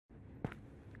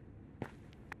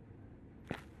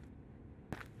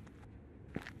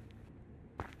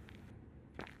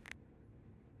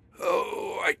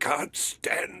can't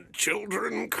stand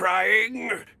children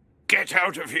crying. Get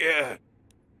out of here.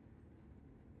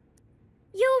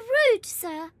 You're rude,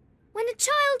 sir. When a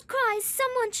child cries,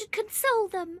 someone should console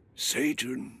them.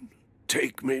 Satan,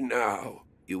 take me now.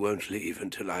 You won't leave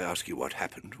until I ask you what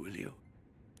happened, will you?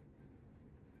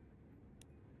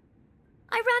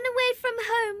 I ran away from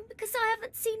home because I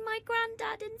haven't seen my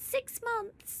granddad in 6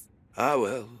 months. Ah,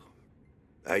 well.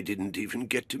 I didn't even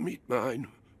get to meet mine.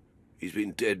 He's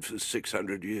been dead for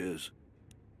 600 years.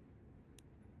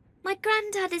 My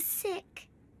granddad is sick.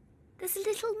 There's a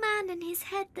little man in his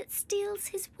head that steals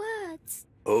his words.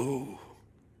 Oh,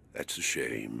 that's a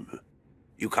shame.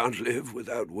 You can't live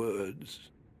without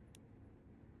words.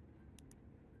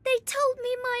 They told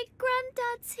me my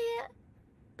granddad's here,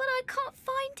 but I can't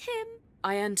find him.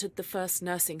 I entered the first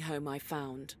nursing home I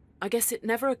found. I guess it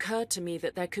never occurred to me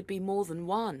that there could be more than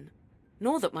one,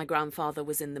 nor that my grandfather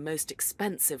was in the most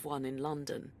expensive one in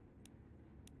London.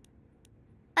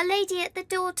 A lady at the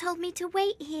door told me to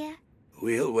wait here.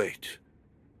 We'll wait.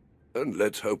 And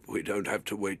let's hope we don't have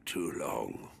to wait too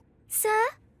long. Sir?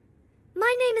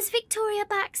 My name is Victoria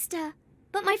Baxter,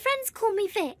 but my friends call me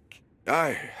Vic. I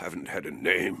haven't had a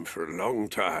name for a long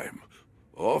time.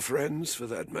 Or friends, for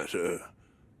that matter.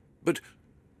 But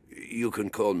you can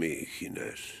call me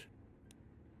Ines.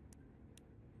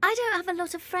 I don't have a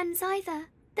lot of friends either.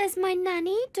 There's my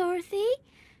nanny, Dorothy,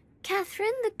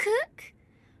 Catherine, the cook,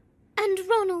 and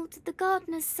Ronald, the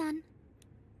gardener's son.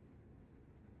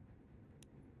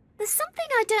 There's something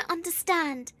I don't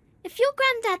understand. If your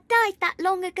granddad died that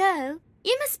long ago,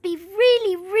 you must be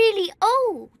really, really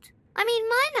old. I mean,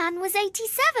 my nan was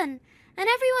 87, and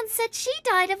everyone said she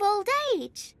died of old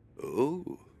age.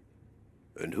 Oh,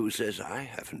 and who says I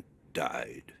haven't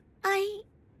died? I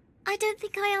don't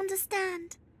think I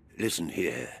understand. Listen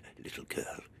here, little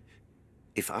girl.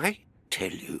 If I tell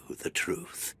you the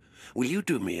truth, will you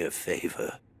do me a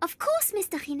favor? Of course,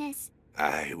 Mr. Ines.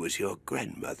 I was your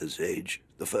grandmother's age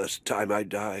the first time I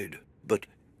died. But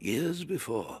years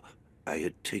before, I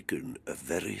had taken a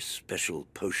very special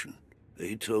potion.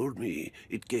 They told me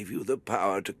it gave you the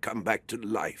power to come back to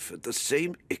life at the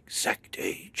same exact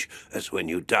age as when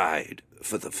you died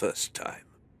for the first time.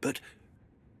 But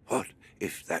what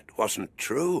if that wasn't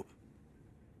true?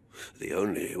 The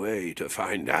only way to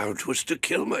find out was to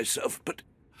kill myself, but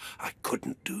I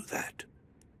couldn't do that.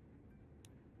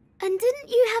 And didn't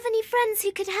you have any friends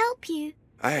who could help you?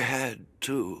 I had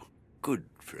 2 good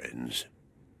friends,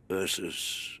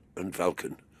 Ursus and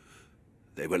Vulcan.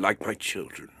 They were like my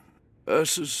children.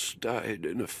 Ursus died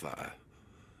in a fire.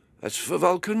 As for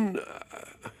Vulcan,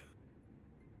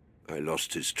 I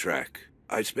lost his track.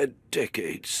 I spent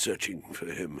decades searching for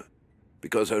him,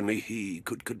 because only he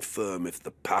could confirm if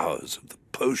the powers of the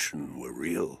potion were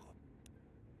real.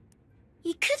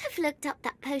 You could have looked up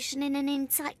that potion in an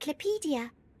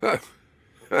encyclopedia.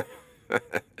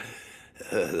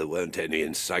 There weren't any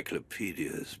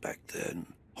encyclopedias back then.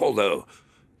 Although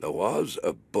there was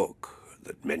a book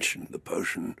that mentioned the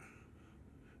potion,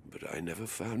 but I never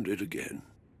found it again.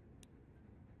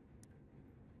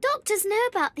 Doctors know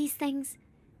about these things.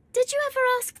 Did you ever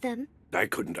ask them? I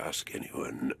couldn't ask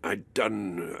anyone. I'd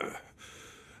done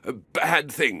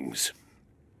bad things.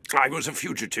 I was a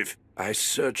fugitive. I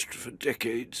searched for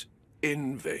decades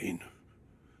in vain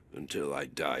until I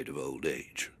died of old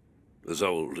age, as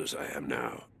old as I am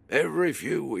now. Every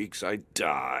few weeks I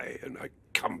die and I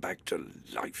come back to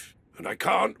life. And I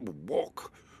can't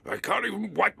walk. I can't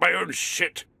even wipe my own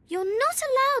shit. You're not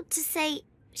allowed to say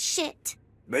shit.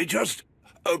 They just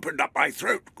opened up my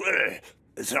throat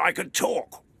so I could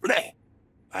talk.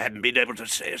 I haven't been able to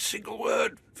say a single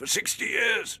word for 60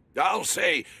 years. I'll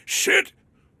say shit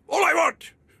all I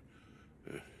want.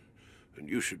 And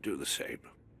you should do the same.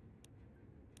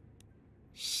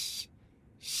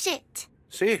 Shit.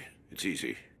 See? It's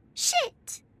easy.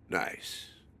 Shit. Nice.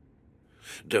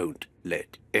 Don't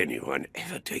let anyone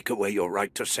ever take away your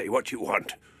right to say what you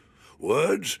want.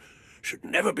 Words should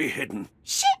never be hidden.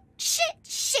 Shit, shit,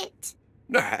 shit.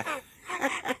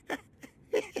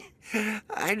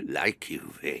 I like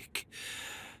you, Vic.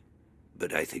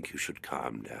 But I think you should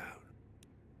calm down.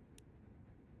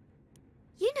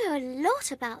 You know a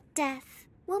lot about death.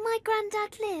 Will my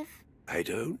granddad live? I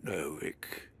don't know,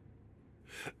 Vic.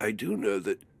 I do know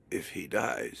that if he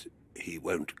dies, he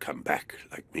won't come back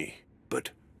like me. But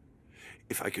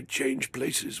if I could change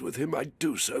places with him, I'd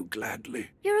do so gladly.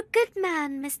 You're a good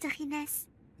man, Mr. Ines.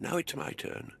 Now it's my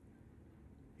turn.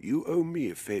 You owe me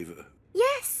a favor.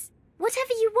 Yes,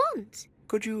 whatever you want.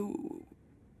 Could you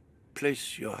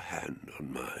place your hand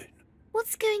on mine?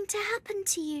 What's going to happen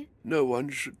to you? No one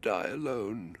should die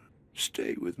alone.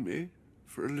 Stay with me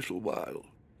for a little while.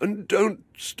 and don't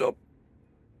stop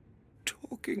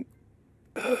talking.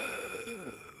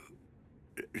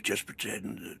 Just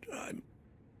pretend that I'm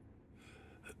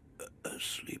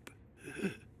asleep.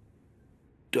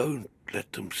 Don't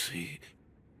let them see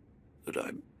that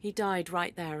I'm... He died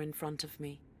right there in front of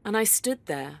me, and I stood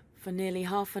there for nearly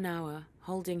half an hour,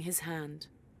 holding his hand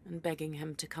and begging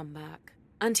him to come back.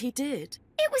 And he did.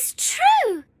 It was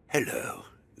true! Hello,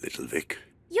 little Vic.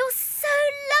 You're so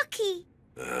lucky!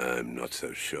 I'm not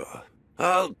so sure.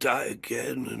 I'll die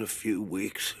again in a few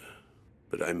weeks,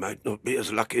 but I might not be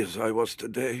as lucky as I was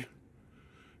today.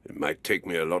 It might take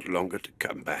me a lot longer to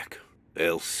come back.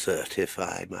 They'll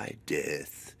certify my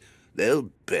death. They'll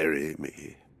bury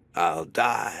me. I'll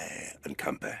die and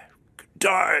come back.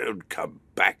 Die and come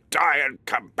back. Die and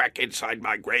come back inside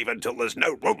my grave until there's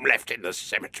no room left in the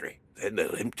cemetery. Then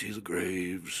they'll empty the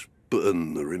graves,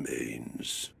 burn the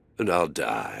remains, and I'll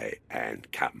die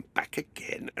and come back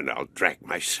again, and I'll drag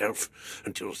myself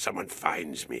until someone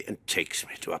finds me and takes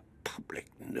me to a public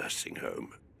nursing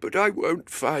home. But I won't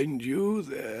find you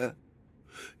there.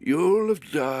 You'll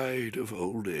have died of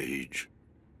old age.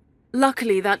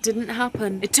 Luckily, that didn't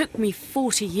happen. It took me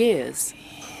 40 years.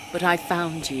 But I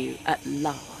found you at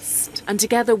last. And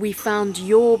together we found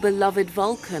your beloved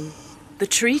Vulcan, the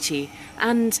treaty,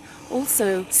 and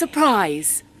also,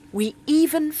 surprise, we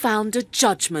even found a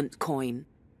judgment coin.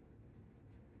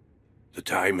 The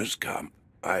time has come.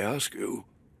 I ask you,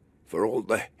 for all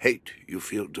the hate you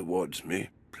feel towards me,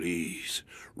 please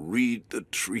read the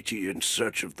treaty in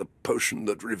search of the potion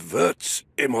that reverts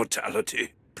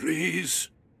immortality. Please,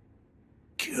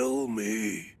 kill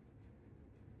me.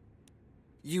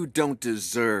 You don't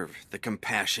deserve the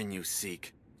compassion you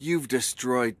seek. You've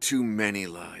destroyed too many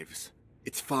lives.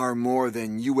 It's far more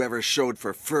than you ever showed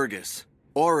for Fergus,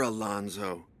 or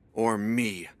Alonzo, or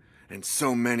me, and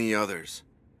so many others.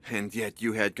 And yet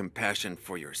you had compassion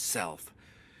for yourself.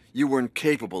 You weren't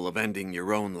capable of ending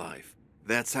your own life.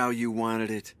 That's how you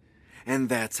wanted it, and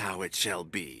that's how it shall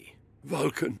be.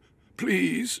 Vulcan,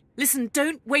 please. Listen,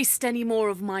 don't waste any more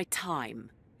of my time.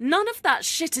 None of that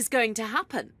shit is going to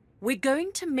happen. We're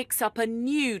going to mix up a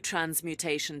new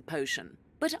transmutation potion,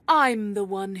 but I'm the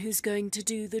one who's going to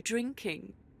do the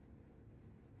drinking.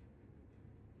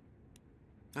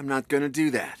 I'm not gonna do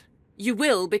that. You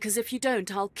will, because if you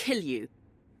don't, I'll kill you.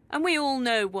 And we all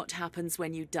know what happens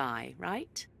when you die,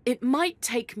 right? It might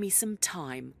take me some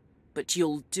time, but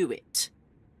you'll do it.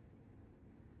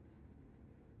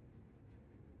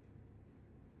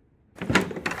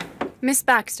 Miss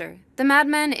Baxter, the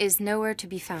madman is nowhere to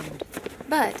be found.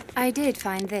 But I did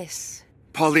find this.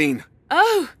 Pauline!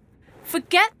 Oh,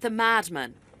 forget the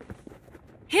madman.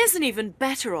 Here's an even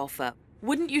better offer.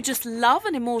 Wouldn't you just love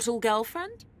an immortal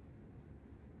girlfriend?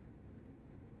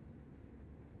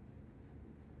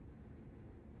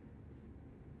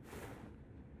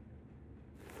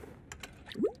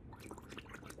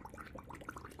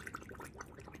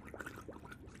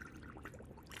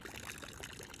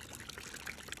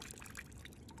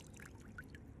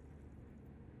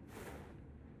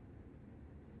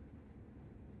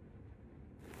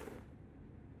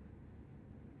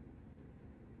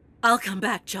 I'll come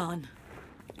back, John.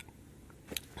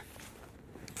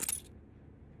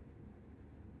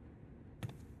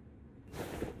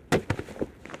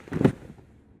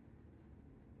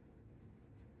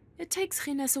 It takes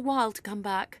Ines a while to come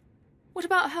back. What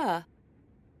about her?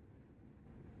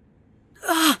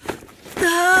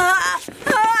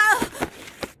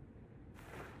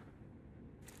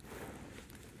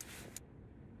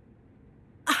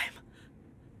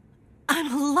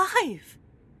 I'm alive.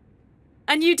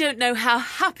 And you don't know how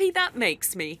happy that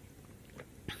makes me.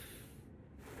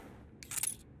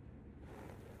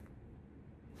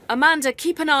 Amanda,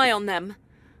 keep an eye on them.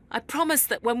 I promise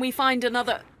that when we find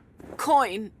another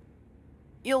coin,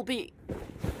 you'll be...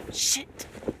 Shit.